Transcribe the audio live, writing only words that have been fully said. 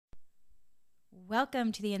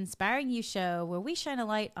Welcome to the Inspiring You Show, where we shine a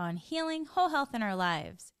light on healing whole health in our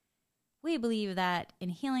lives. We believe that in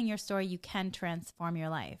healing your story, you can transform your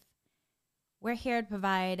life. We're here to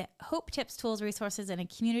provide hope, tips, tools, resources, and a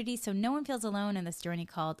community so no one feels alone in this journey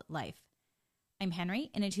called life. I'm Henry,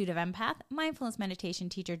 an intuitive empath, mindfulness meditation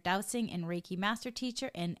teacher, dowsing and Reiki master teacher,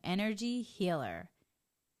 and energy healer.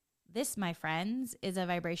 This, my friends, is a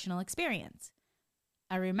vibrational experience,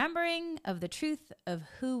 a remembering of the truth of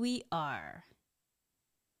who we are.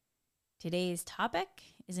 Today's topic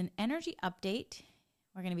is an energy update.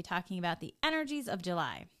 We're going to be talking about the energies of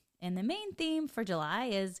July. And the main theme for July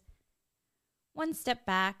is one step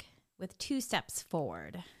back with two steps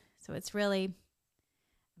forward. So it's really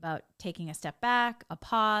about taking a step back, a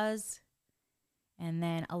pause, and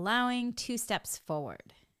then allowing two steps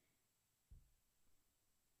forward.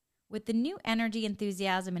 With the new energy,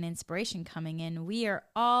 enthusiasm, and inspiration coming in, we are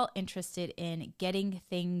all interested in getting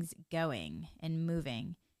things going and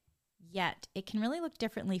moving. Yet, it can really look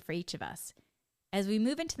differently for each of us. As we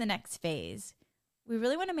move into the next phase, we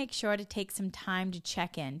really want to make sure to take some time to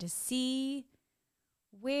check in, to see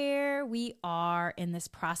where we are in this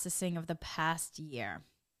processing of the past year.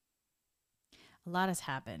 A lot has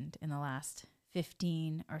happened in the last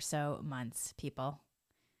 15 or so months, people,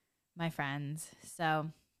 my friends.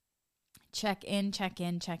 So check in, check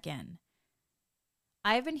in, check in.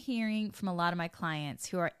 I've been hearing from a lot of my clients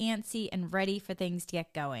who are antsy and ready for things to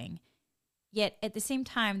get going. Yet at the same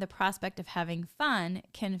time, the prospect of having fun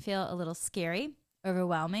can feel a little scary,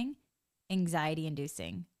 overwhelming,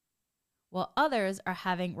 anxiety-inducing. While others are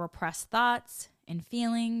having repressed thoughts and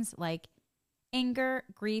feelings like anger,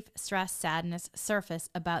 grief, stress, sadness surface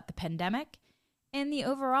about the pandemic and the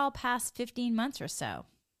overall past 15 months or so.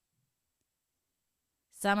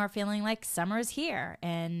 Some are feeling like summer is here,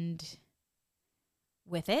 and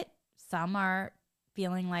with it, some are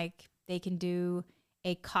feeling like they can do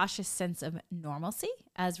a cautious sense of normalcy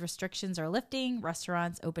as restrictions are lifting,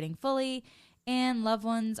 restaurants opening fully, and loved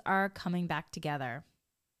ones are coming back together.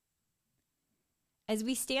 As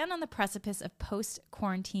we stand on the precipice of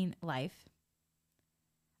post-quarantine life,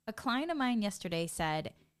 a client of mine yesterday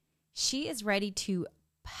said she is ready to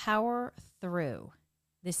power through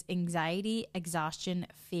this anxiety, exhaustion,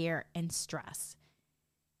 fear, and stress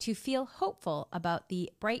to feel hopeful about the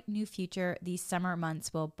bright new future these summer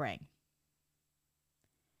months will bring.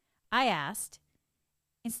 I asked,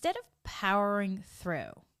 instead of powering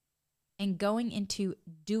through and going into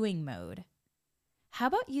doing mode, how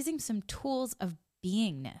about using some tools of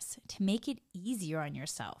beingness to make it easier on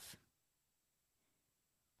yourself?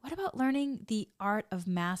 What about learning the art of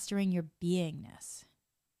mastering your beingness?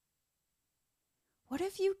 What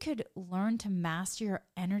if you could learn to master your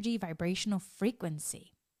energy vibrational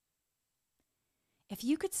frequency? If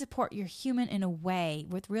you could support your human in a way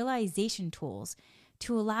with realization tools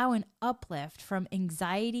to allow an uplift from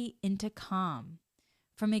anxiety into calm,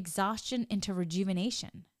 from exhaustion into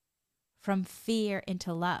rejuvenation, from fear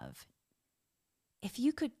into love. If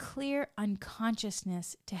you could clear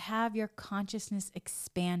unconsciousness to have your consciousness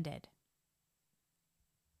expanded.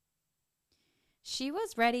 She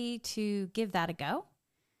was ready to give that a go.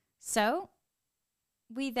 So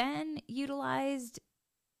we then utilized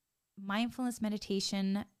mindfulness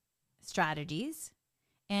meditation strategies,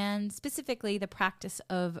 and specifically the practice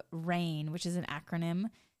of RAIN, which is an acronym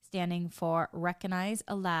standing for Recognize,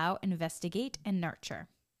 Allow, Investigate, and Nurture.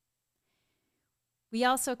 We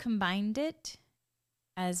also combined it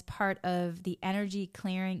as part of the energy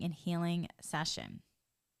clearing and healing session.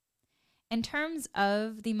 In terms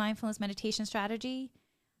of the mindfulness meditation strategy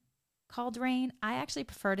called RAIN, I actually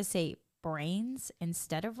prefer to say brains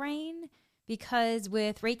instead of RAIN, because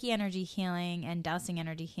with Reiki energy healing and dowsing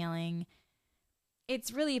energy healing,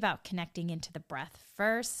 it's really about connecting into the breath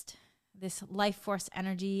first, this life force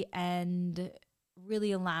energy, and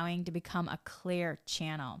really allowing to become a clear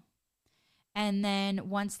channel. And then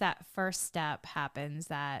once that first step happens,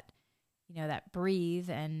 that breathe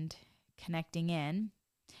and connecting in,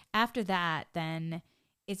 after that, then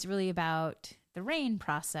it's really about the RAIN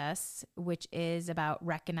process, which is about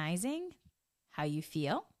recognizing how you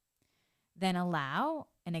feel, then allow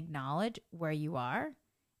and acknowledge where you are,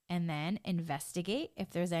 and then investigate if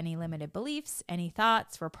there's any limited beliefs, any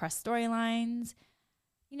thoughts, repressed storylines,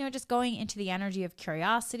 just going into the energy of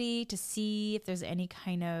curiosity to see if there's any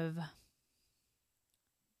kind of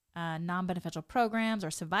non-beneficial programs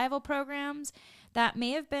or survival programs that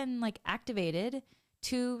may have been activated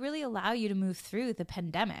to really allow you to move through the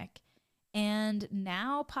pandemic, and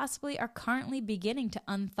now possibly are currently beginning to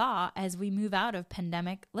unthaw as we move out of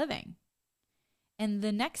pandemic living. And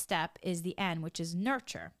the next step is the N, which is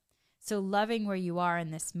nurture. So loving where you are in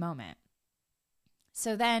this moment.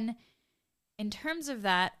 So then, in terms of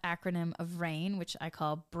that acronym of RAIN, which I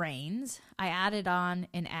call brains, I added on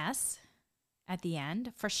an S at the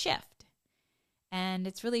end for shift. And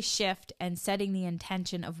it's really shift and setting the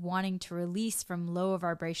intention of wanting to release from lower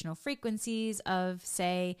vibrational frequencies of,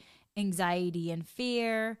 say, anxiety and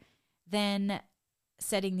fear, then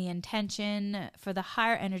setting the intention for the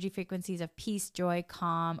higher energy frequencies of peace, joy,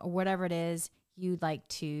 calm, or whatever it is you'd like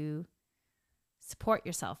to support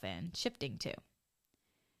yourself in, shifting to.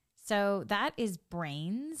 So that is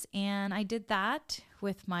brains. And I did that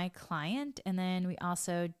with my client. And then we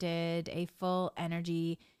also did a full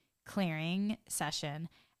energy clearing session.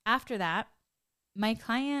 After that, my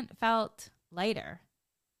client felt lighter,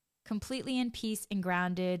 completely in peace and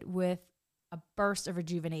grounded with a burst of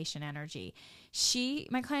rejuvenation energy.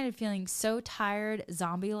 My client was feeling so tired,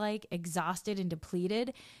 zombie-like, exhausted, and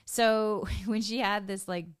depleted. So when she had this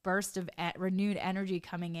like burst of renewed energy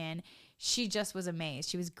coming in, she just was amazed.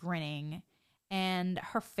 She was grinning and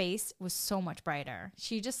her face was so much brighter.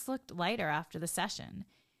 She just looked lighter after the session.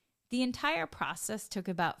 The entire process took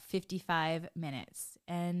about 55 minutes.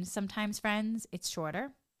 And sometimes, friends, it's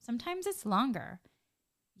shorter. Sometimes it's longer.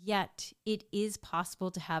 Yet it is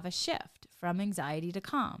possible to have a shift from anxiety to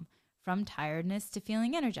calm, from tiredness to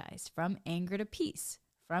feeling energized, from anger to peace,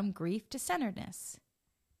 from grief to centeredness.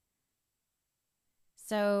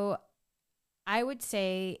 So I would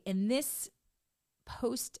say in this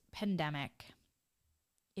post-pandemic,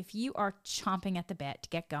 if you are chomping at the bit to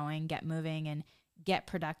get going, get moving, and get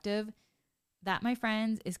productive, that, my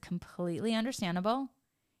friends, is completely understandable.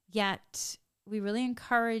 Yet we really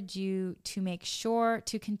encourage you to make sure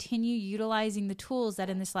to continue utilizing the tools that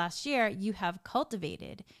in this last year you have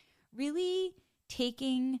cultivated. Really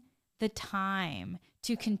taking the time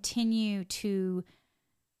to continue to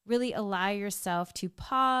really allow yourself to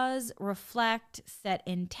pause, reflect, set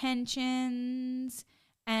intentions,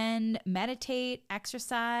 and meditate,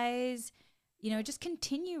 exercise, just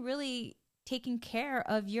continue really taking care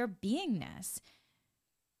of your beingness.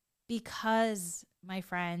 Because, my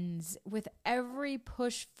friends, with every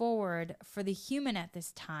push forward for the human at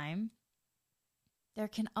this time, there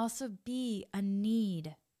can also be a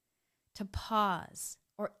need to pause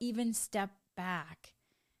or even step back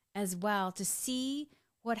as well to see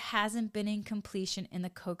what hasn't been in completion in the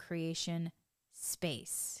co-creation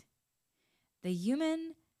space. The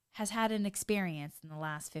human has had an experience in the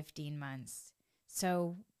last 15 months.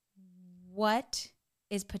 So what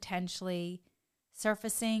is potentially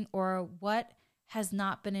surfacing or what has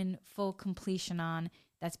not been in full completion on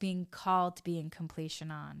that's being called to be in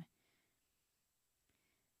completion on?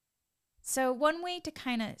 So one way to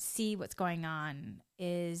kind of see what's going on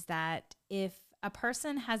is that if a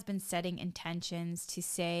person has been setting intentions to,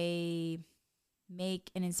 say, make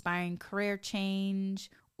an inspiring career change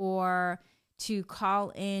or to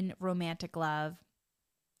call in romantic love,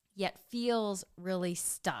 yet feels really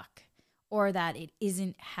stuck or that it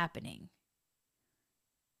isn't happening.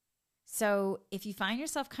 So if you find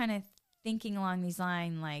yourself kind of thinking along these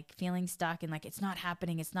lines, like feeling stuck and like it's not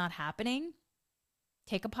happening,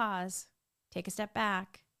 take a pause, take a step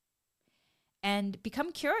back, and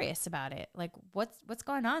become curious about it. Like what's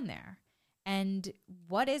going on there? And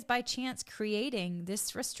what is by chance creating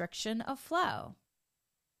this restriction of flow?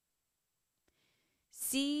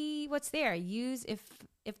 See what's there. Use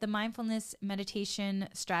if the mindfulness meditation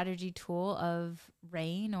strategy tool of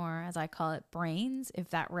RAIN, or as I call it, brains, if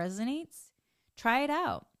that resonates, try it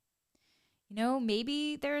out.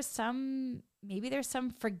 Maybe there's some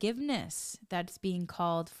forgiveness that's being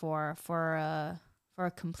called for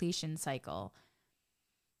a completion cycle.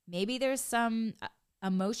 Maybe there's some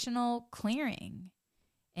emotional clearing,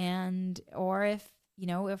 or if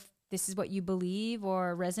this is what you believe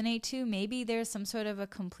or resonate to, maybe there's some sort of a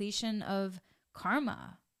completion of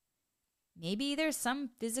karma. Maybe there's some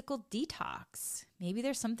physical detox. Maybe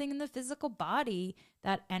there's something in the physical body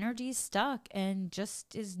that energy is stuck and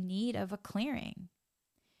just is need of a clearing.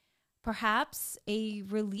 Perhaps a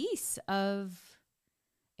release of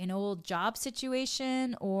an old job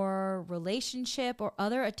situation or relationship or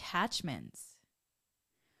other attachments.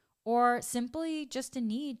 Or simply just a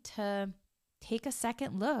need to take a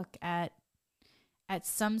second look at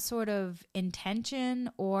some sort of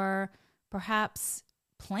intention or perhaps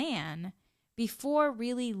plan before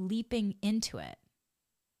really leaping into it.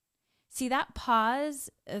 See, that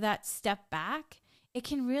pause, that step back, it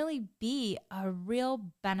can really be a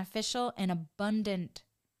real beneficial and abundant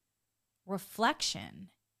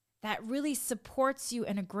reflection that really supports you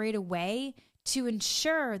in a greater way to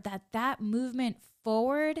ensure that that movement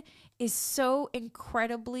forward is so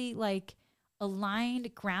incredibly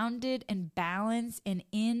aligned, grounded, and balanced and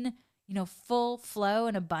in, full flow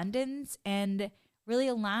and abundance, and really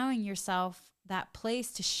allowing yourself that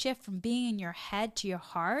place to shift from being in your head to your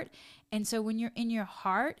heart. And so when you're in your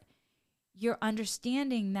heart, you're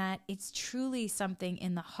understanding that it's truly something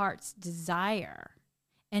in the heart's desire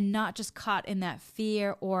and not just caught in that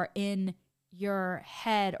fear or in your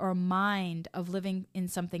head or mind of living in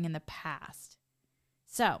something in the past.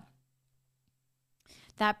 So,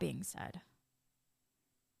 that being said,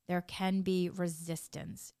 there can be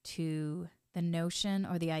resistance to the notion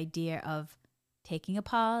or the idea of taking a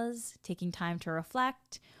pause, taking time to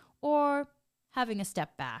reflect, or having a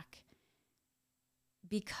step back.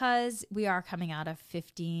 Because we are coming out of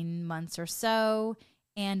 15 months or so,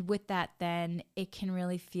 and with that, then it can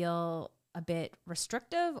really feel a bit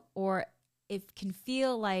restrictive, or it can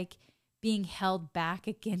feel like being held back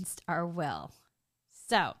against our will.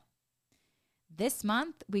 So, this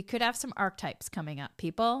month, we could have some archetypes coming up,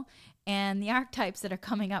 people. And the archetypes that are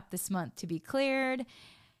coming up this month to be cleared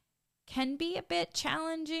can be a bit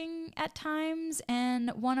challenging at times. And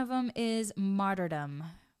one of them is martyrdom.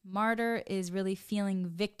 Martyr is really feeling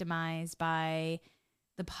victimized by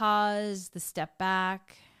the pause, the step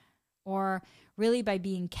back, or really by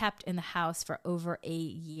being kept in the house for over a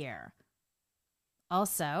year.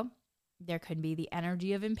 Also, there could be the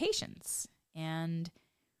energy of impatience. And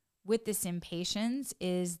with this impatience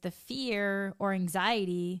is the fear or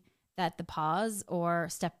anxiety that the pause or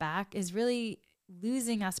step back is really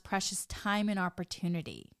losing us precious time and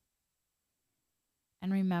opportunity.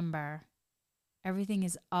 And remember, everything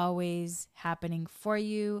is always happening for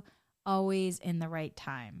you, always in the right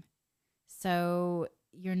time. So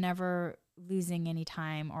you're never losing any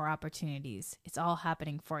time or opportunities. It's all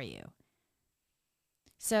happening for you.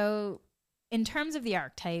 So in terms of the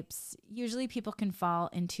archetypes, usually people can fall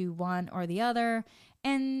into one or the other,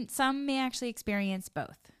 and some may actually experience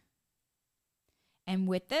both. And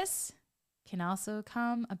with this can also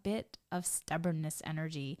come a bit of stubbornness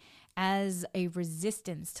energy as a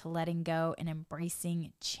resistance to letting go and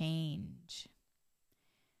embracing change.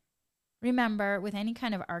 Remember, with any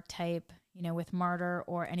kind of archetype, with martyr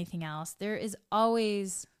or anything else, there's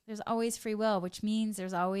always free will, which means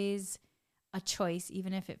there's always a choice,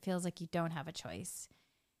 even if it feels like you don't have a choice.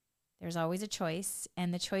 There's always a choice,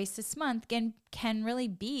 and the choice this month can really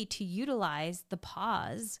be to utilize the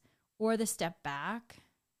pause or the step back.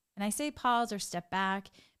 And I say pause or step back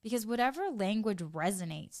because whatever language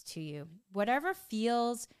resonates to you, whatever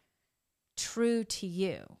feels true to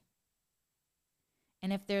you.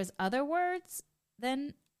 And if there's other words,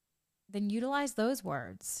 then utilize those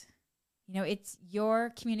words. It's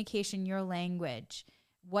your communication, your language,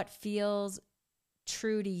 what feels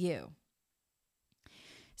true to you.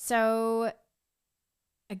 So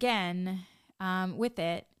again, with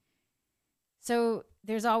it, so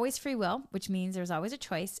there's always free will, which means there's always a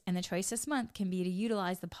choice. And the choice this month can be to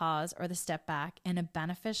utilize the pause or the step back in a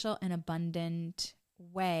beneficial and abundant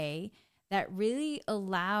way that really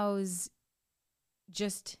allows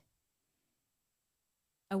just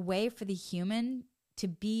a way for the human to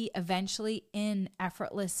be eventually in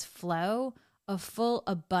effortless flow of full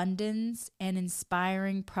abundance and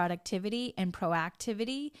inspiring productivity and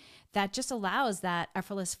proactivity that just allows that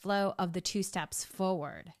effortless flow of the 2 steps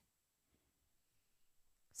forward.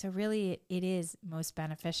 So really, it is most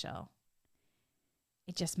beneficial.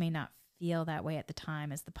 It just may not feel that way at the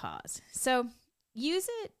time as the pause. So use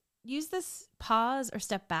this pause or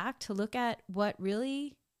step back to look at what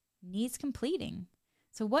really needs completing.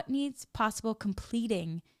 So what needs possible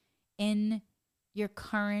completing in your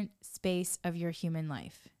current space of your human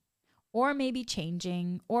life, or maybe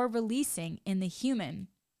changing or releasing in the human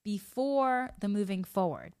before the moving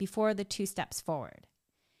forward, before the 2 steps forward.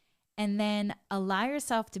 And then allow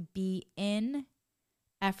yourself to be in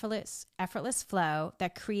effortless flow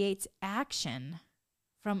that creates action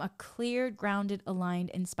from a clear, grounded, aligned,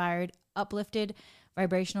 inspired, uplifted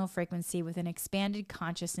vibrational frequency with an expanded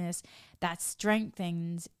consciousness that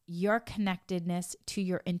strengthens your connectedness to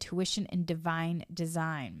your intuition and divine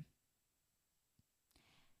design.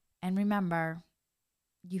 And remember,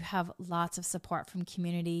 you have lots of support from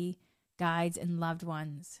community, guides, and loved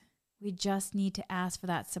ones. We just need to ask for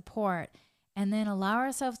that support and then allow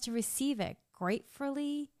ourselves to receive it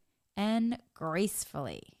gratefully and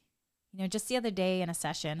gracefully. Just the other day in a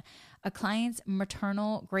session, a client's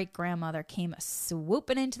maternal great-grandmother came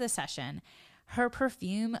swooping into the session. Her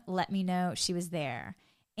perfume let me know she was there,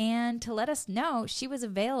 and to let us know she was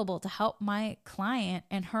available to help my client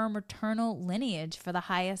and her maternal lineage for the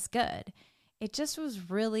highest good. It just was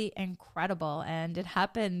really incredible, and it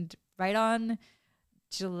happened right on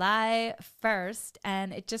July 1st,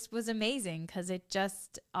 and it just was amazing because it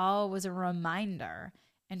just all was a reminder.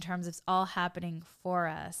 in terms of it's all happening for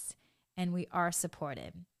us and we are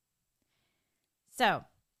supported. So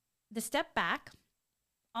the step back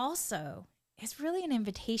also is really an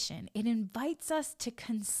invitation. It invites us to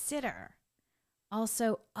consider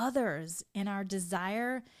also others in our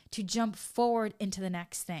desire to jump forward into the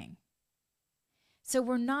next thing. So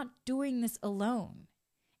we're not doing this alone.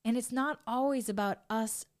 And it's not always about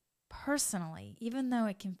us personally, even though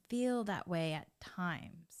it can feel that way at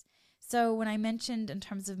times. So when I mentioned in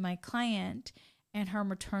terms of my client and her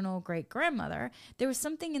maternal great-grandmother, there was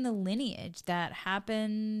something in the lineage that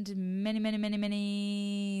happened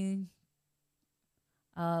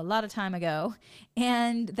a lot of time ago,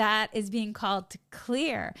 and that is being called to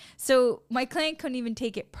clear. So my client couldn't even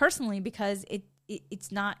take it personally because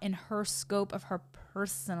it's not in her scope of her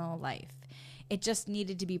personal life. It just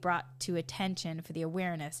needed to be brought to attention for the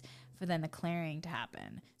awareness, for then the clearing to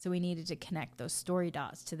happen. So we needed to connect those story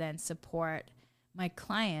dots to then support my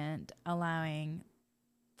client, allowing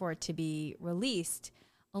for it to be released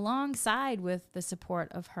alongside with the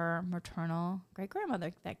support of her maternal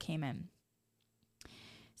great-grandmother that came in.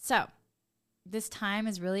 So this time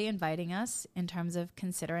is really inviting us in terms of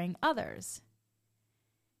considering others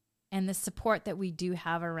and the support that we do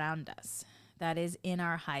have around us that is in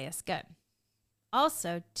our highest good.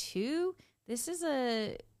 Also, too, this is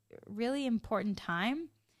a really important time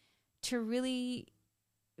to really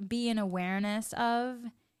be in awareness of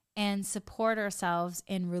and support ourselves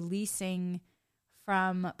in releasing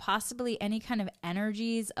from possibly any kind of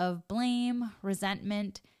energies of blame,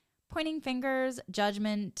 resentment, pointing fingers,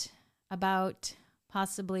 judgment about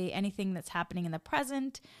possibly anything that's happening in the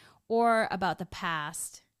present or about the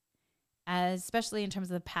past, especially in terms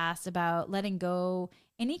of the past, about letting go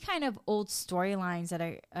any kind of old storylines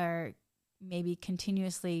that are maybe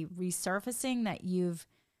continuously resurfacing that you've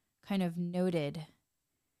kind of noted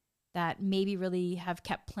that maybe really have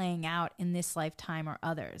kept playing out in this lifetime or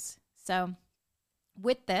others. So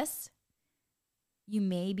with this, you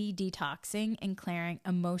may be detoxing and clearing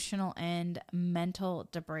emotional and mental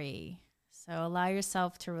debris. So allow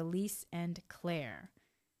yourself to release and clear.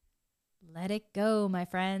 Let it go, my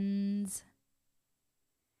friends.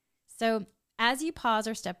 So as you pause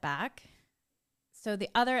or step back, so the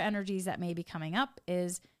other energies that may be coming up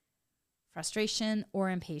is frustration or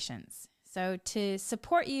impatience. So to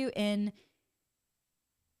support you in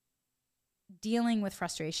dealing with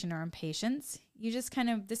frustration or impatience, you just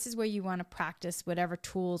this is where you want to practice whatever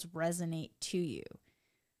tools resonate to you.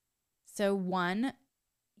 So one,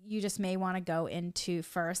 you just may want to go into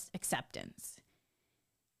first acceptance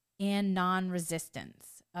and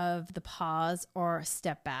non-resistance of the pause or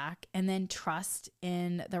step back, and then trust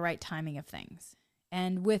in the right timing of things.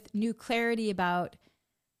 And with new clarity about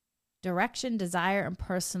direction, desire, and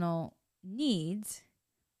personal needs,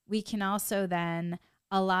 we can also then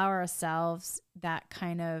allow ourselves that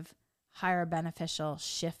kind of higher beneficial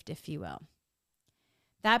shift, if you will.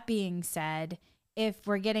 That being said, if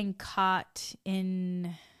we're getting caught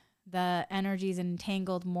in the energies and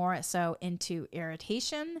entangled more so into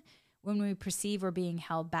irritation, when we perceive we're being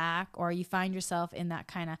held back, or you find yourself in that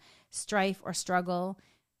kind of strife or struggle,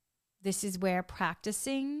 this is where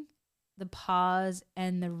practicing the pause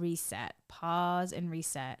and the reset,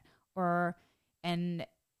 and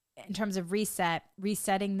in terms of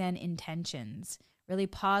resetting then intentions. Really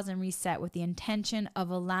pause and reset with the intention of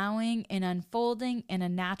allowing an unfolding in a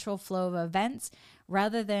natural flow of events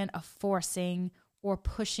rather than a forcing or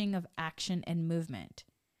pushing of action and movement.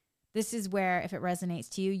 This is where, if it resonates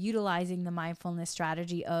to you, utilizing the mindfulness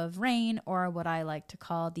strategy of RAIN, or what I like to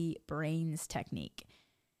call the BRAINS technique.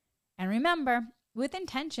 And remember, with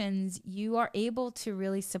intentions, you are able to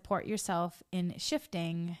really support yourself in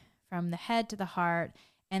shifting from the head to the heart,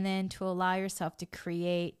 and then to allow yourself to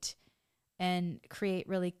create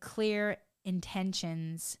really clear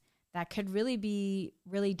intentions that could really be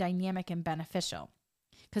really dynamic and beneficial.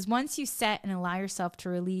 Because once you set and allow yourself to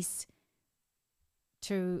release,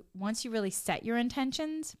 once you really set your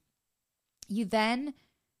intentions, you then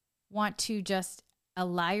want to just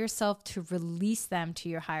allow yourself to release them to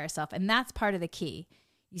your higher self. And that's part of the key.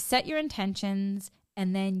 You set your intentions,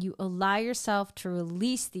 and then you allow yourself to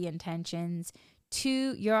release the intentions to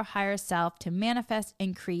your higher self to manifest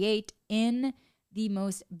and create in the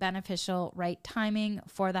most beneficial right timing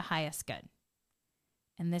for the highest good.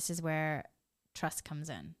 And this is where trust comes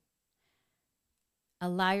in.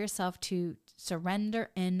 Allow yourself to surrender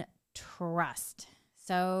and trust.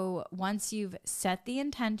 So once you've set the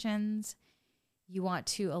intentions, you want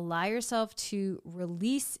to allow yourself to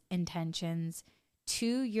release intentions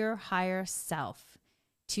to your higher self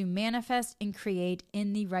to manifest and create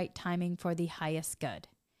in the right timing for the highest good.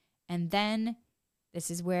 And then This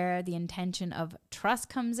is where the intention of trust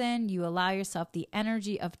comes in. You allow yourself the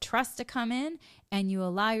energy of trust to come in, and you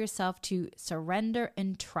allow yourself to surrender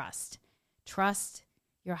and trust. Trust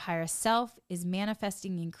your higher self is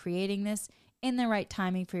manifesting and creating this in the right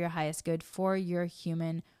timing for your highest good, for your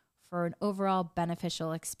human, for an overall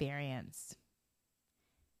beneficial experience.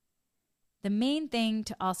 The main thing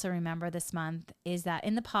to also remember this month is that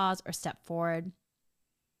in the pause or step forward,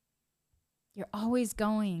 you're always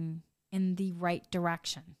going in the right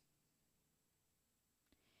direction.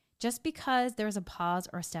 Just because there's a pause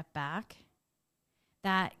or a step back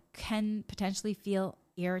that can potentially feel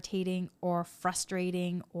irritating or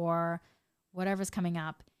frustrating or whatever's coming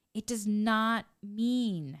up, it does not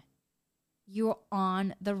mean you're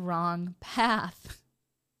on the wrong path.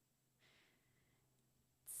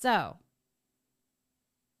 So,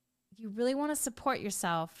 you really want to support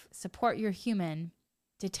yourself, support your human,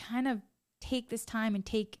 to kind of take this time and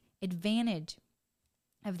take advantage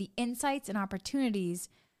of the insights and opportunities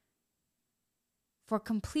for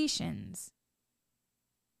completions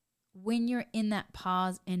when you're in that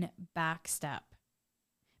pause and back step.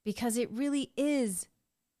 Because it really is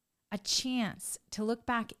a chance to look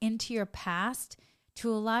back into your past, to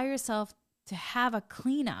allow yourself to have a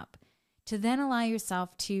cleanup, to then allow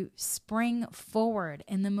yourself to spring forward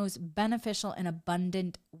in the most beneficial and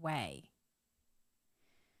abundant way.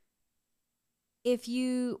 If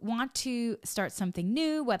you want to start something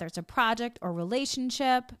new, whether it's a project or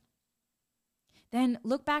relationship, then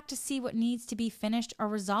look back to see what needs to be finished or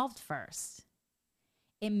resolved first.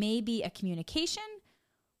 It may be a communication,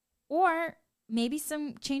 or maybe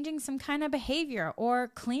changing some kind of behavior, or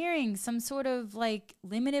clearing some sort of like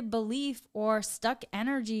limited belief or stuck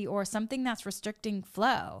energy or something that's restricting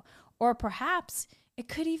flow. Or perhaps it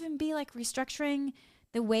could even be like restructuring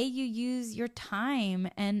the way you use your time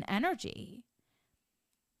and energy.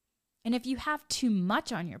 And if you have too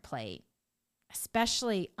much on your plate,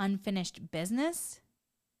 especially unfinished business,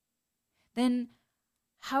 then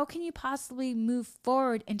how can you possibly move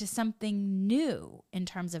forward into something new in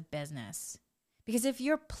terms of business? Because if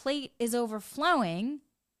your plate is overflowing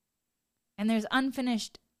and there's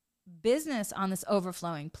unfinished business on this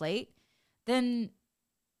overflowing plate, then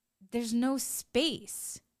there's no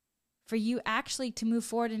space for you actually to move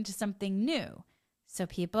forward into something new. So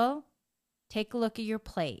people, take a look at your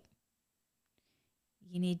plate.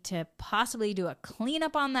 You need to possibly do a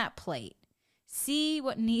cleanup on that plate. See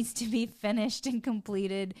what needs to be finished and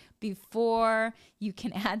completed before you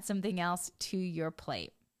can add something else to your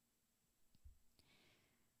plate.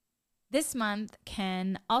 This month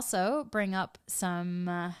can also bring up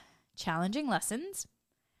some challenging lessons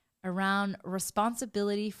around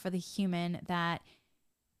responsibility for the human that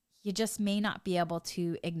you just may not be able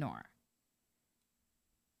to ignore.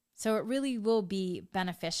 So it really will be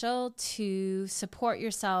beneficial to support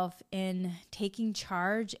yourself in taking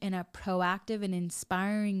charge in a proactive and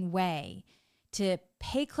inspiring way, to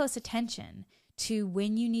pay close attention to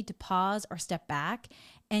when you need to pause or step back,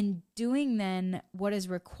 and doing then what is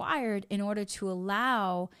required in order to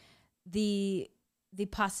allow the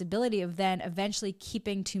possibility of then eventually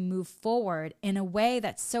keeping to move forward in a way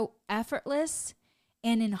that's so effortless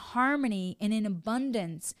and in harmony and in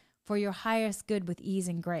abundance for your highest good with ease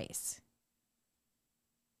and grace.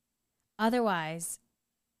 Otherwise,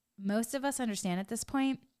 most of us understand at this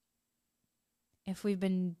point, if we've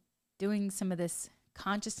been doing some of this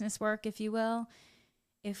consciousness work, if you will,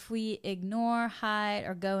 if we ignore, hide,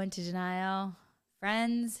 or go into denial,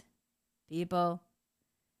 friends, people,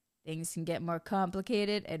 things can get more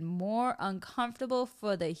complicated and more uncomfortable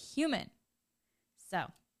for the human. So,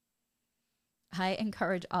 I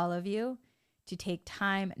encourage all of you to take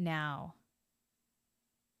time now.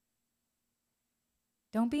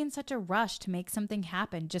 Don't be in such a rush to make something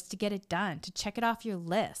happen just to get it done, to check it off your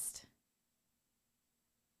list.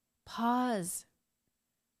 Pause.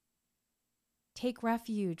 Take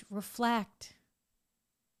refuge. Reflect.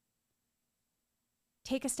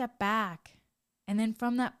 Take a step back. And then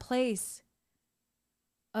from that place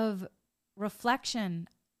of reflection,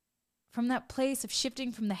 from that place of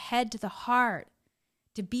shifting from the head to the heart,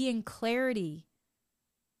 to be in clarity,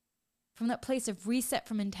 from that place of reset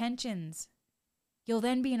from intentions, you'll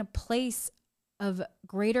then be in a place of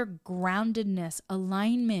greater groundedness,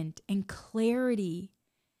 alignment, and clarity.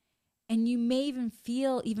 And you may even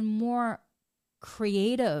feel even more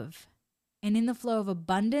creative and in the flow of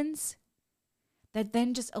abundance that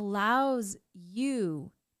then just allows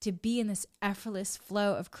you to be in this effortless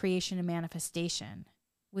flow of creation and manifestation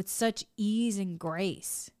with such ease and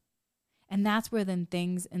grace. And that's where then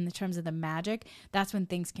things, in the terms of the magic, that's when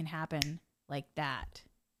things can happen like that.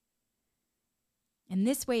 And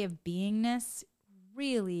this way of beingness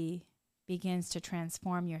really begins to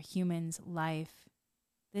transform your human's life.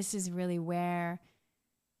 This is really where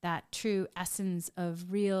that true essence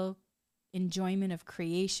of real enjoyment of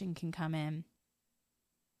creation can come in.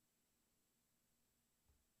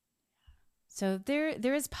 So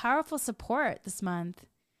there is powerful support this month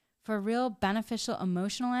for real beneficial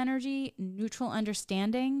emotional energy, neutral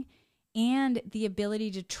understanding, and the ability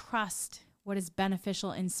to trust what is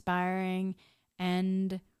beneficial, inspiring,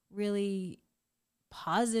 and really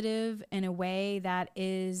positive in a way that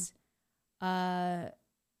is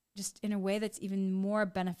just in a way that's even more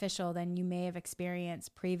beneficial than you may have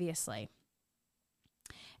experienced previously.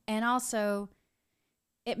 And also,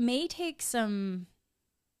 it may take some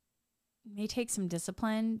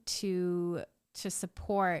discipline to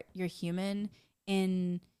support your human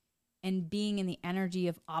in being in the energy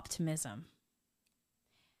of optimism.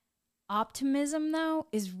 Optimism, though,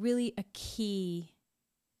 is really a key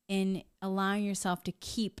in allowing yourself to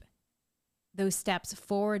keep those steps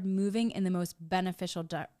forward moving in the most beneficial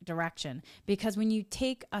direction. Because when you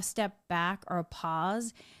take a step back or a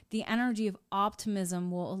pause, the energy of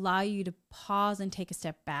optimism will allow you to pause and take a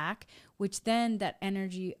step back, which then that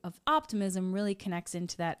energy of optimism really connects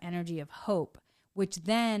into that energy of hope, which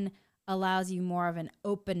then allows you more of an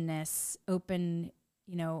openness, open,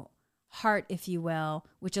 heart, if you will,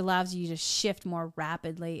 which allows you to shift more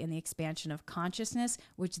rapidly in the expansion of consciousness,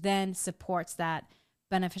 which then supports that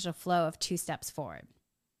beneficial flow of 2 steps forward.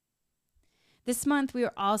 This month, we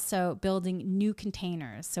are also building new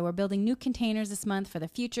containers. So we're building new containers this month for the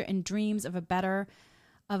future and dreams of a better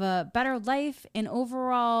life and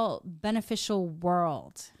overall beneficial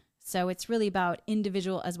world. So it's really about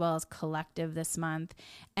individual as well as collective this month.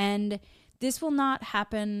 And this will not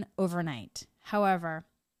happen overnight. However,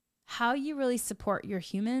 how you really support your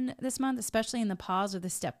human this month, especially in the pause or the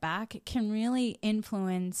step back, can really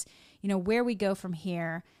influence, where we go from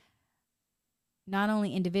here, not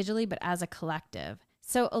only individually, but as a collective.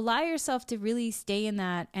 So allow yourself to really stay in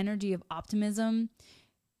that energy of optimism.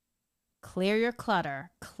 Clear your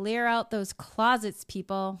clutter. Clear out those closets,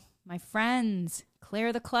 people. My friends,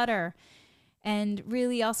 clear the clutter. And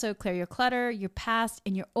really also clear your clutter, your past,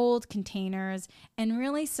 and your old containers, and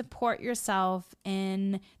really support yourself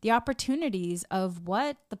in the opportunities of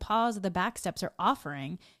what the pause or the back steps are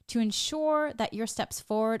offering to ensure that your steps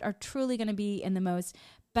forward are truly going to be in the most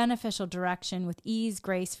beneficial direction with ease,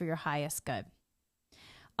 grace for your highest good.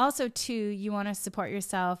 Also, too, you want to support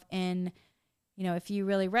yourself in, if you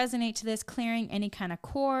really resonate to this, clearing any kind of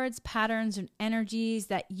cords, patterns, and energies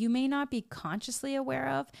that you may not be consciously aware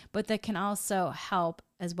of, but that can also help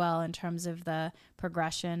as well in terms of the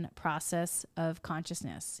progression process of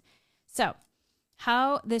consciousness. So,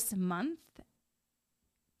 how this month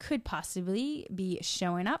could possibly be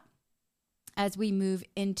showing up as we move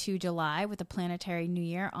into July with the planetary new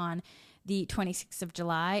year on the 26th of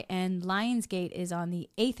July, and Lionsgate is on the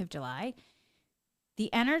 8th of July.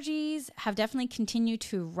 The energies have definitely continued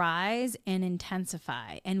to rise and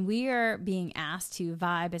intensify, and we are being asked to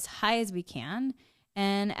vibe as high as we can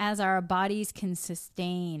and as our bodies can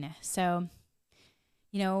sustain. So,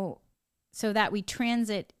 so that we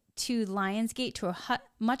transit to Lionsgate to a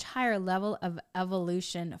much higher level of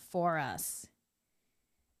evolution for us.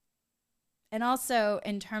 And also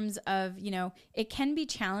in terms of, it can be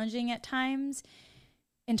challenging at times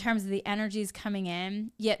in terms of the energies coming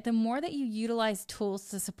in, yet the more that you utilize tools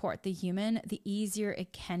to support the human, the easier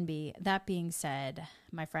it can be. That being said,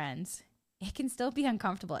 my friends, it can still be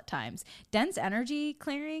uncomfortable at times. Dense energy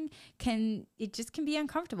clearing can be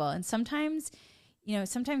uncomfortable. And sometimes,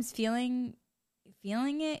 sometimes feeling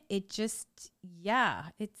it, it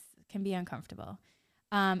can be uncomfortable.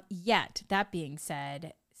 Yet, that being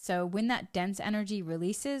said, so when that dense energy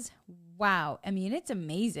releases, wow, it's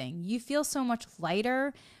amazing. You feel so much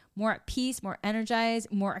lighter, more at peace, more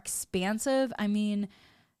energized, more expansive.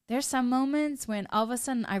 There's some moments when all of a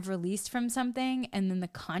sudden I've released from something, and then the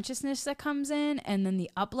consciousness that comes in, and then the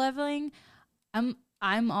up-leveling,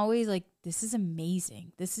 I'm always like, this is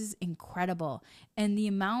amazing. This is incredible. And the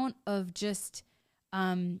amount of just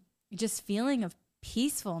feeling of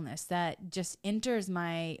peacefulness that just enters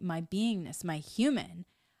my beingness, my human.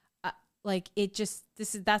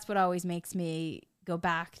 That's what always makes me go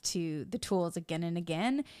back to the tools again and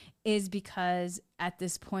again, is because at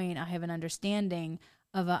this point I have an understanding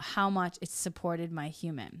of how much it's supported my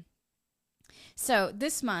human. So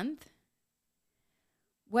this month,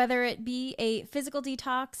 whether it be a physical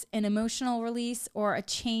detox, an emotional release, or a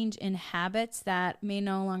change in habits that may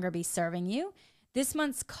no longer be serving you, this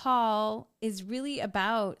month's call is really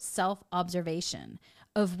about self-observation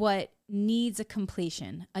of what needs a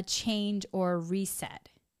completion, a change, or a reset.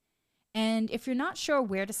 And if you're not sure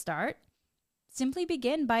where to start, simply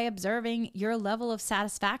begin by observing your level of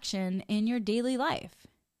satisfaction in your daily life.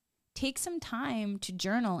 Take some time to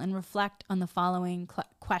journal and reflect on the following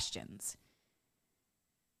questions.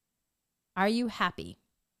 Are you happy?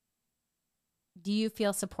 Do you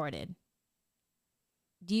feel supported?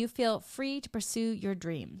 Do you feel free to pursue your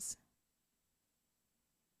dreams?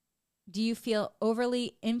 Do you feel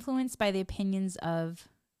overly influenced by the opinions of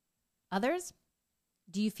others?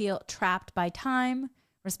 Do you feel trapped by time,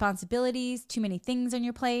 responsibilities, too many things on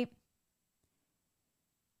your plate?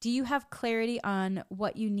 Do you have clarity on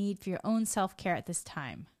what you need for your own self-care at this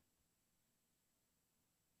time?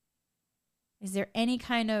 Is there any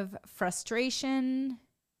kind of frustration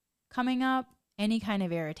coming up? Any kind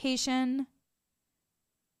of irritation?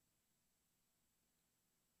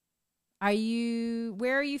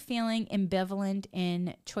 Where are you feeling ambivalent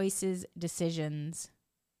in choices, decisions?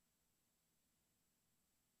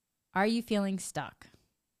 Are you feeling stuck?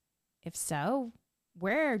 If so,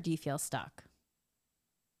 where do you feel stuck?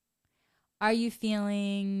 Are you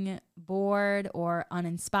feeling bored or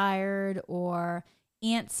uninspired or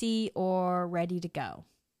antsy or ready to go?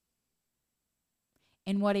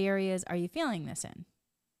 In what areas are you feeling this in?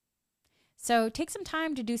 So take some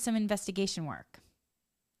time to do some investigation work.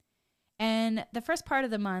 And the first part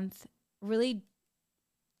of the month really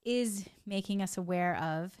is making us aware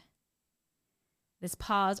of this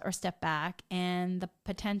pause or step back and the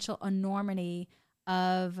potential enormity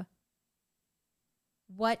of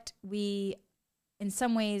what we in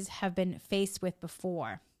some ways have been faced with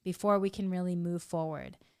before we can really move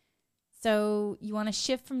forward. So you want to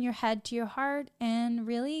shift from your head to your heart and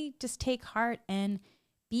really just take heart and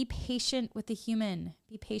be patient with the human.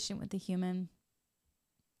 Be patient with the human.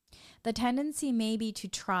 The tendency may be to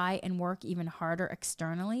try and work even harder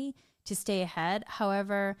externally to stay ahead.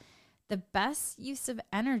 However, the best use of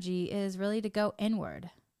energy is really to go inward.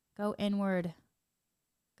 Go inward.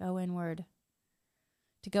 Go inward.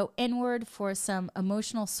 To go inward for some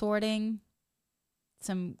emotional sorting,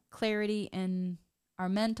 some clarity in our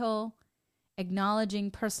mental,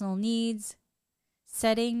 acknowledging personal needs,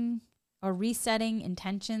 setting or resetting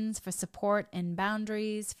intentions for support and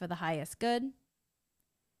boundaries for the highest good.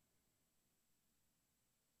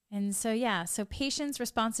 And so patience,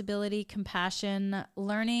 responsibility, compassion,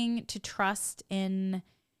 learning to trust in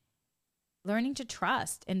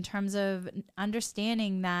terms of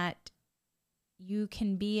understanding that you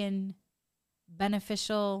can be in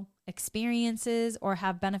beneficial experiences or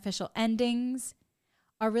have beneficial endings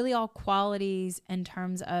are really all qualities in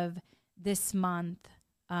terms of this month,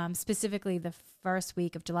 specifically the first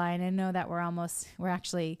week of July. And I know that we're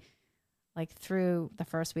actually like through the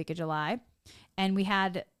first week of July. And we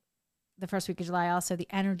had the first week of July also, the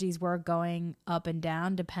energies were going up and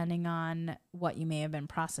down depending on what you may have been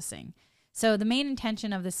processing. So the main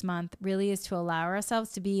intention of this month really is to allow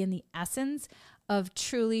ourselves to be in the essence of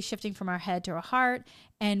truly shifting from our head to our heart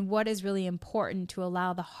and what is really important to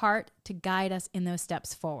allow the heart to guide us in those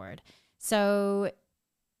steps forward. So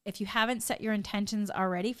if you haven't set your intentions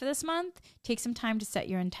already for this month, take some time to set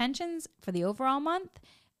your intentions for the overall month.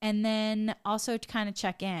 And then also to kind of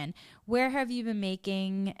check in, where have you been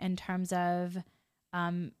making in terms of,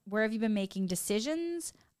 where have you been making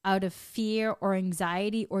decisions out of fear or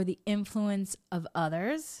anxiety or the influence of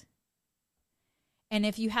others? And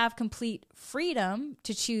if you have complete freedom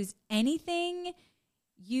to choose anything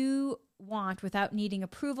you want without needing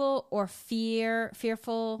approval or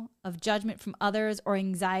fearful of judgment from others or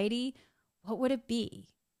anxiety, what would it be?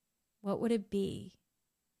 What would it be?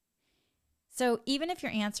 So even if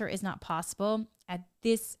your answer is not possible at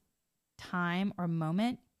this time or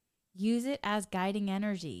moment, use it as guiding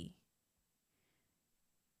energy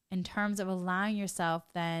in terms of allowing yourself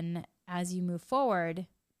then, as you move forward,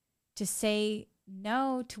 to say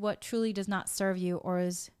no to what truly does not serve you or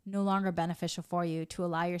is no longer beneficial for you, to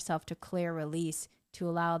allow yourself to clear release, to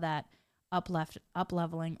allow that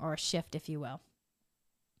up-leveling or shift, if you will.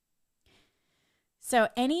 So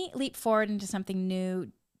any leap forward into something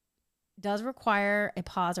new does require a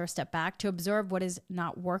pause or a step back to observe what is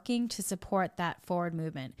not working to support that forward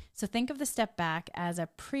movement. So think of the step back as a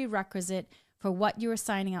prerequisite for what you are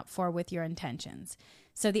signing up for with your intentions.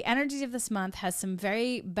 So the energy of this month has some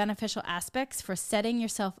very beneficial aspects for setting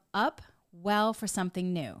yourself up well for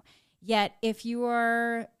something new. Yet if you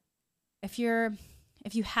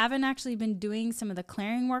haven't actually been doing some of the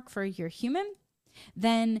clearing work for your human,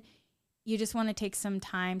 then you just want to take some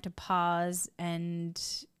time to pause and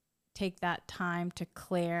take that time to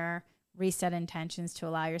clear, reset intentions to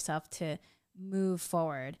allow yourself to move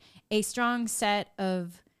forward. A strong set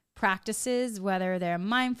of practices, whether they're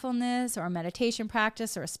mindfulness or a meditation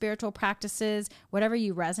practice or spiritual practices, whatever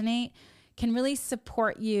you resonate, can really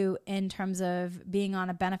support you in terms of being on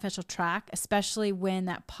a beneficial track, especially when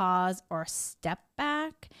that pause or step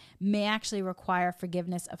back may actually require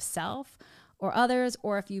forgiveness of self or others,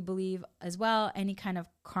 or if you believe as well, any kind of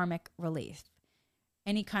karmic release,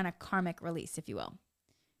 if you will.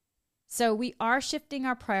 So we are shifting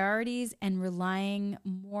our priorities and relying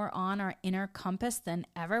more on our inner compass than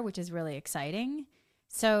ever, which is really exciting.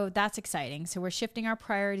 So that's exciting. So we're shifting our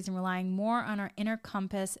priorities and relying more on our inner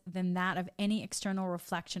compass than that of any external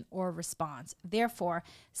reflection or response. Therefore,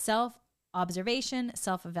 self-observation,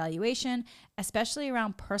 self-evaluation, especially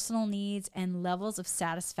around personal needs and levels of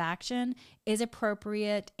satisfaction, is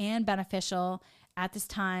appropriate and beneficial at this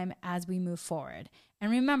time as we move forward.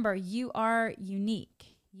 And remember, you are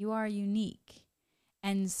unique. You are unique.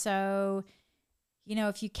 And so,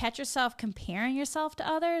 if you catch yourself comparing yourself to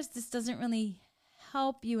others, this doesn't really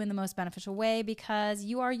help you in the most beneficial way because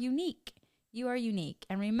you are unique. You are unique.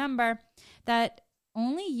 And remember that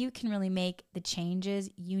only you can really make the changes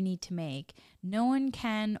you need to make. No one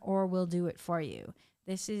can or will do it for you.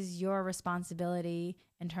 This is your responsibility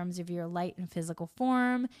in terms of your light and physical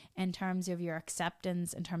form, in terms of your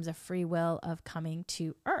acceptance, in terms of free will of coming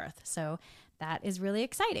to Earth. So that is really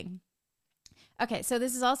exciting. Okay, so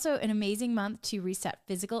this is also an amazing month to reset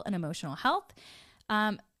physical and emotional health.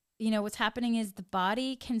 What's happening is the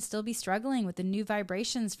body can still be struggling with the new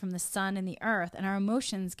vibrations from the sun and the earth, and our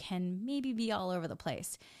emotions can maybe be all over the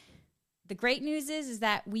place. The great news is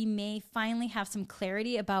that we may finally have some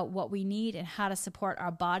clarity about what we need and how to support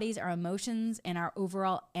our bodies, our emotions, and our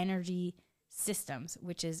overall energy systems,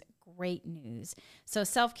 which is great news. So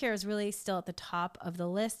self-care is really still at the top of the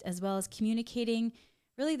list, as well as communicating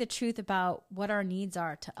really the truth about what our needs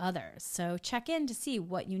are to others. So check in to see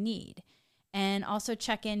what you need. And also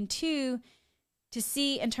check in too to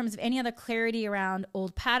see in terms of any other clarity around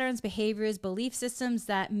old patterns, behaviors, belief systems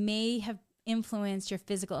that may have influenced your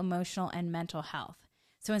physical, emotional, and mental health.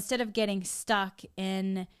 So instead of getting stuck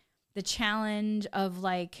in the challenge of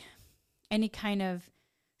like any kind of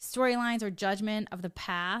storylines or judgment of the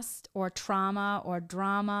past or trauma or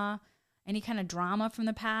drama, any kind of drama from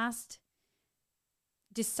the past,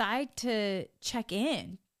 decide to check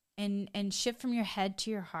in and shift from your head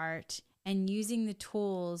to your heart and using the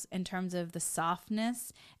tools in terms of the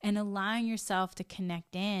softness and allowing yourself to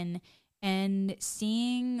connect in and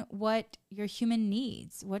seeing what your human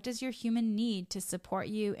needs. What does your human need to support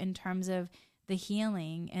you in terms of the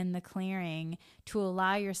healing and the clearing to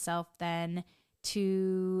allow yourself then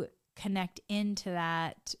to connect into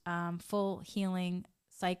that full healing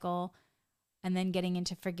cycle and then getting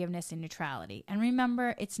into forgiveness and neutrality. And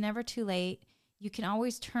remember, it's never too late. You can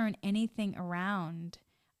always turn anything around.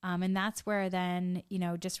 And that's where then,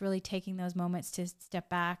 just really taking those moments to step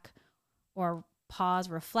back or pause,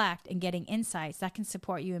 reflect, and getting insights that can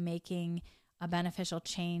support you in making a beneficial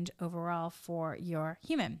change overall for your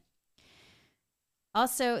human.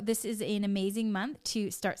 Also, this is an amazing month to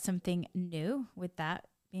start something new. With that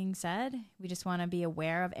being said, we just want to be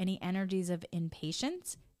aware of any energies of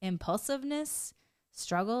impatience, impulsiveness,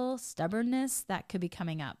 struggle, stubbornness that could be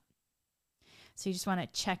coming up. So you just want to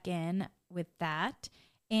check in with that.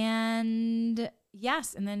 And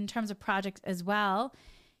yes, and then in terms of projects as well,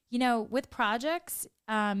 with projects,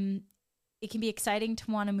 it can be exciting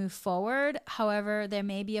to want to move forward. However, there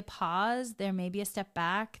may be a pause, there may be a step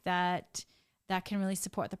back that can really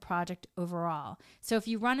support the project overall. So if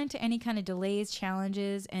you run into any kind of delays,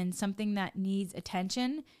 challenges, and something that needs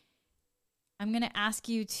attention, I'm going to ask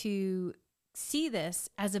you to see this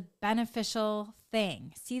as a beneficial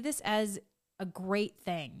thing. See this as a great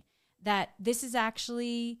thing, that this is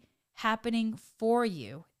actually happening for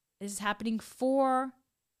you. This is happening for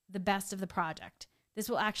the best of the project. This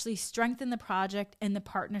will actually strengthen the project and the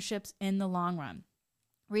partnerships in the long run.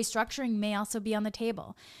 Restructuring may also be on the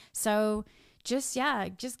table. So just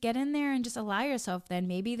get in there and just allow yourself then.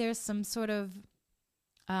 Maybe there's some sort of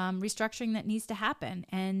restructuring that needs to happen.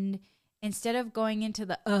 And instead of going into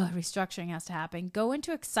the restructuring has to happen, go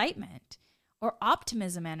into excitement or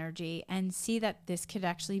optimism energy and see that this could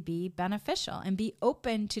actually be beneficial and be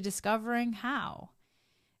open to discovering how.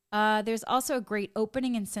 There's also a great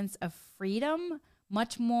opening and sense of freedom,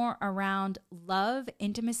 much more around love,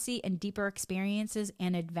 intimacy, and deeper experiences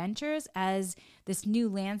and adventures as this new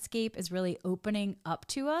landscape is really opening up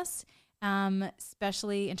to us,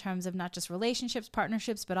 especially in terms of not just relationships,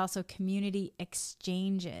 partnerships, but also community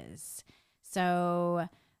exchanges. So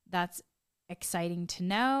that's exciting to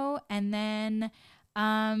know. And then,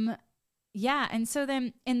 and so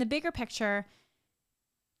then in the bigger picture,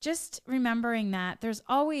 just remembering that there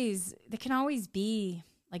can always be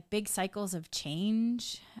like big cycles of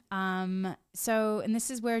change. And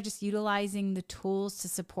this is where just utilizing the tools to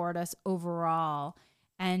support us overall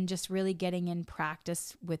and just really getting in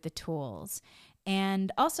practice with the tools.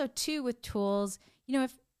 And also too, with tools,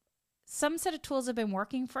 if some set of tools have been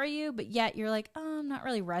working for you, but yet you're like, oh, I'm not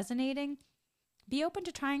really resonating, be open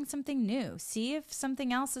to trying something new. See if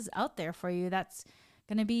something else is out there for you that's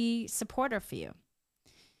going to be supportive for you.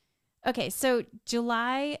 Okay, so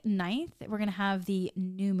July 9th, we're going to have the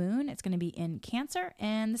new moon. It's going to be in Cancer,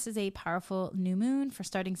 and this is a powerful new moon for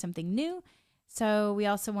starting something new. So we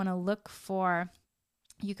also want to look for,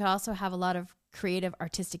 you could also have a lot of creative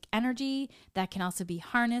artistic energy that can also be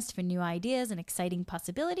harnessed for new ideas and exciting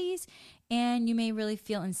possibilities. And you may really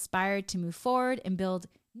feel inspired to move forward and build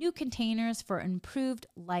new containers for improved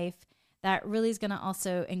life. That really is going to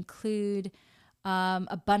also include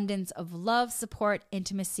abundance of love, support,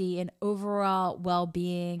 intimacy, and overall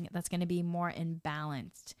well-being that's going to be more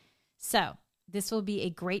imbalanced. So this will be a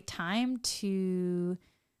great time to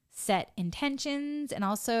set intentions and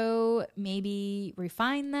also maybe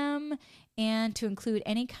refine them, and to include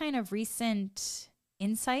any kind of recent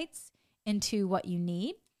insights into what you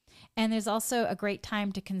need. And there's also a great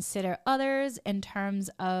time to consider others in terms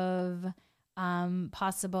of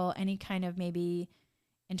possible any kind of maybe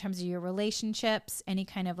in terms of your relationships, any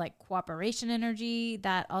kind of like cooperation energy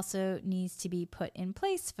that also needs to be put in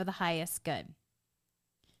place for the highest good.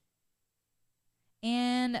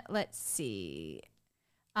 And let's see.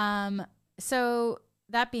 So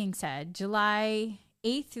that being said, July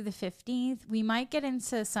 8th through the 15th, we might get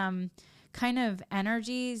into some kind of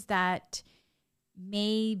energies that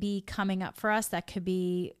may be coming up for us that could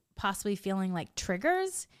be possibly feeling like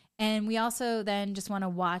triggers. And we also then just want to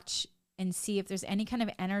watch and see if there's any kind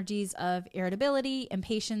of energies of irritability,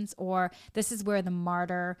 impatience, or this is where the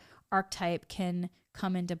martyr archetype can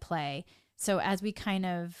come into play. So as we kind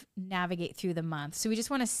of navigate through the month. So we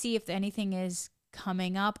just want to see if anything is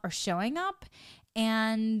coming up or showing up.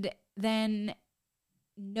 And then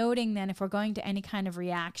noting then if we're going to any kind of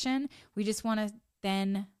reaction, we just want to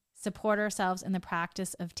then support ourselves in the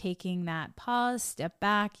practice of taking that pause, step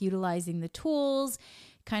back, utilizing the tools,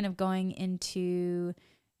 kind of going into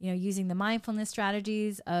using the mindfulness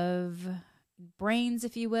strategies of brains,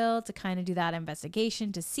 if you will, to kind of do that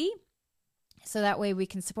investigation to see. So that way we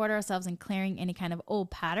can support ourselves in clearing any kind of old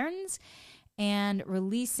patterns and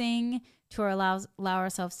releasing to allow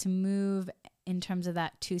ourselves to move in terms of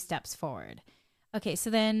that 2 steps forward. Okay, so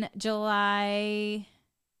then July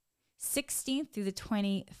 16th through the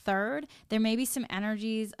 23rd, there may be some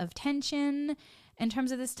energies of tension in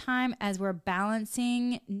terms of this time as we're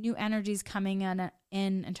balancing new energies coming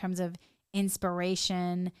in terms of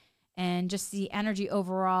inspiration and just the energy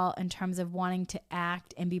overall in terms of wanting to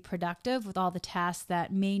act and be productive with all the tasks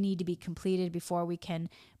that may need to be completed before we can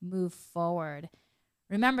move forward.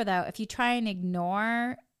 Remember though, if you try and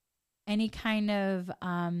ignore any kind of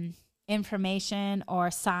information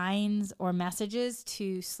or signs or messages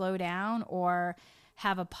to slow down or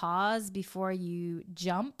have a pause before you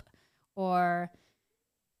jump or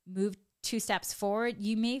move 2 steps forward,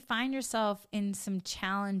 you may find yourself in some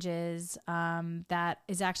challenges that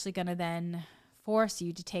is actually going to then force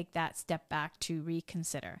you to take that step back to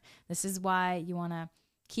reconsider. This is why you want to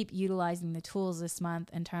keep utilizing the tools this month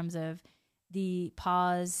in terms of the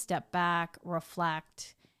pause, step back,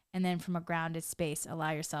 reflect, and then from a grounded space,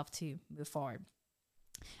 allow yourself to move forward.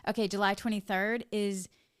 Okay, July 23rd is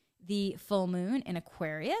the full moon in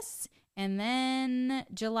Aquarius. And then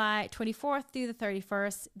July 24th through the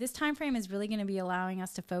 31st, this time frame is really going to be allowing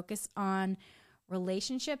us to focus on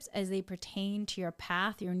relationships as they pertain to your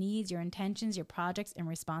path, your needs, your intentions, your projects, and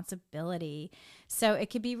responsibility. So it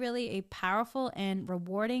could be really a powerful and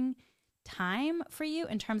rewarding time for you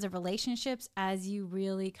in terms of relationships as you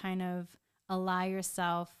really kind of allow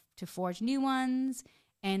yourself to forge new ones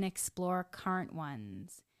and explore current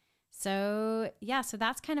ones. So so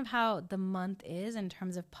that's kind of how the month is in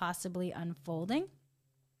terms of possibly unfolding,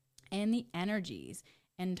 and the energies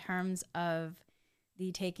in terms of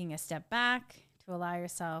the taking a step back to allow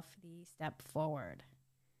yourself the step forward.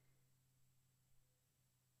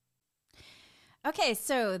 Okay,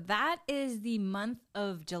 so that is the month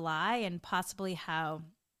of July and possibly how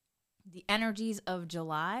the energies of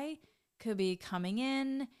July could be coming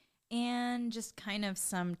in and just kind of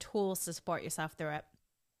some tools to support yourself through it.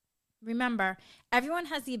 Remember, everyone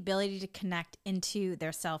has the ability to connect into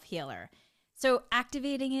their self-healer. So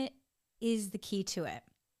activating it is the key to it.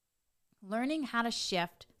 Learning how to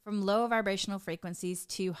shift from low vibrational frequencies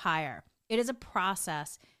to higher. It is a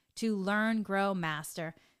process to learn, grow,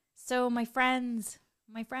 master. So my friends,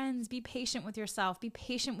 My friends, be patient with yourself. Be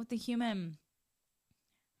patient with the human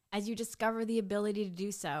as you discover the ability to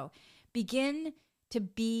do so. Begin to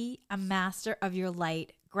be a master of your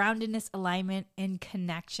light, groundedness, alignment, and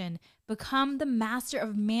connection. Become the master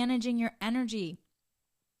of managing your energy.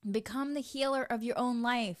 Become the healer of your own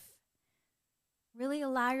life. Really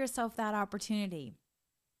allow yourself that opportunity.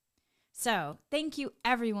 So, thank you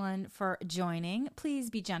everyone for joining. Please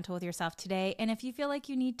be gentle with yourself today. And if you feel like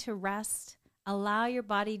you need to rest, allow your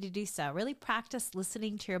body to do so. Really practice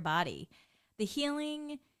listening to your body. The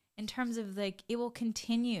healing, in terms of it will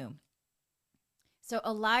continue. So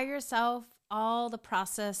allow yourself all the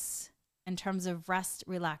process in terms of rest,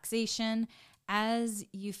 relaxation, as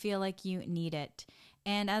you feel like you need it.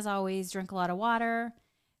 And as always, drink a lot of water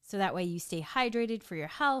so that way you stay hydrated for your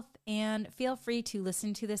health. And feel free to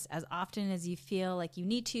listen to this as often as you feel like you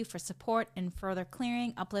need to for support and further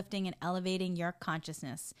clearing, uplifting, and elevating your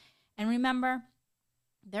consciousness. And remember,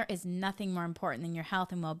 there is nothing more important than your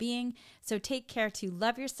health and well-being. So take care to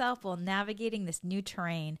love yourself while navigating this new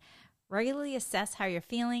terrain. Regularly assess how you're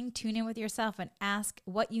feeling, tune in with yourself, and ask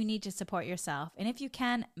what you need to support yourself. And if you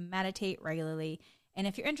can, meditate regularly. And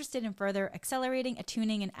if you're interested in further accelerating,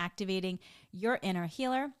 attuning, and activating your inner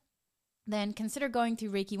healer, then consider going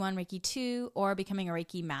through Reiki 1, Reiki 2, or becoming a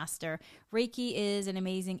Reiki master. Reiki is an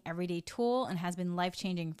amazing everyday tool and has been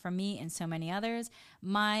life-changing for me and so many others.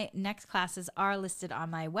 My next classes are listed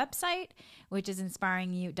on my website, which is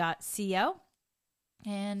inspiringyou.co.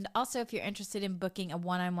 And also, if you're interested in booking a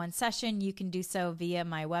one-on-one session, you can do so via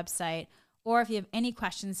my website. Or if you have any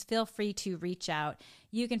questions, feel free to reach out.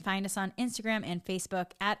 You can find us on Instagram and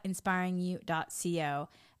Facebook at inspiringyou.co.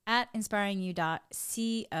 At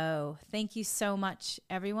inspiringyou.co. Thank you so much,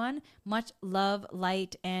 everyone. Much love,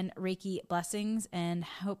 light, and Reiki blessings, and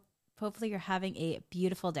hopefully you're having a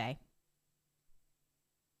beautiful day.